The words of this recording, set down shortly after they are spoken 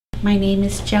My name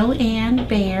is Joanne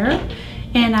Bear,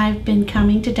 and I've been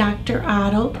coming to Dr.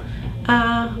 Otto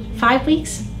 5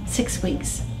 weeks, 6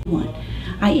 weeks.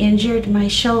 I injured my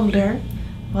shoulder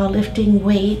while lifting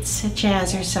weights at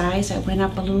jazzercise. I went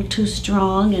up a little too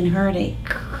strong and hurt it.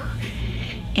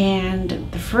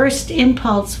 And the first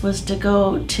impulse was to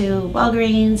go to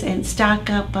Walgreens and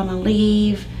stock up on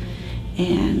Aleve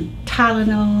and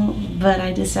Tylenol, but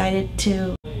I decided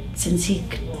to, since he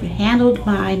handled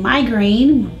my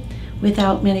migraine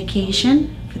without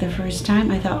medication for the first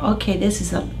time, I thought, okay, this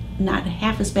is not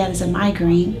half as bad as a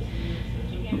migraine,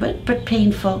 but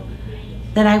painful,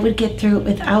 that I would get through it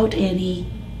without any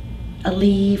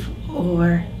Aleve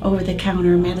or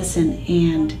over-the-counter medicine,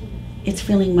 and it's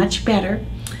feeling much better.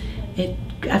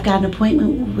 I've got an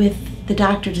appointment with the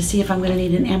doctor to see if I'm going to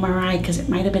need an MRI because it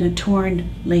might have been a torn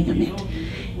ligament.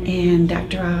 And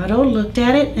Dr. Otto looked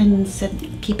at it and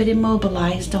said, keep it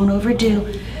immobilized, don't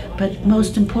overdo. But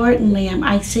most importantly, I'm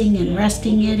icing and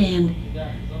resting it and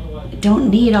don't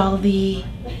need all the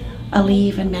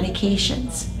Aleve and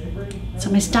medications. So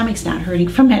my stomach's not hurting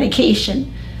from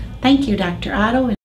medication. Thank you, Dr. Otto.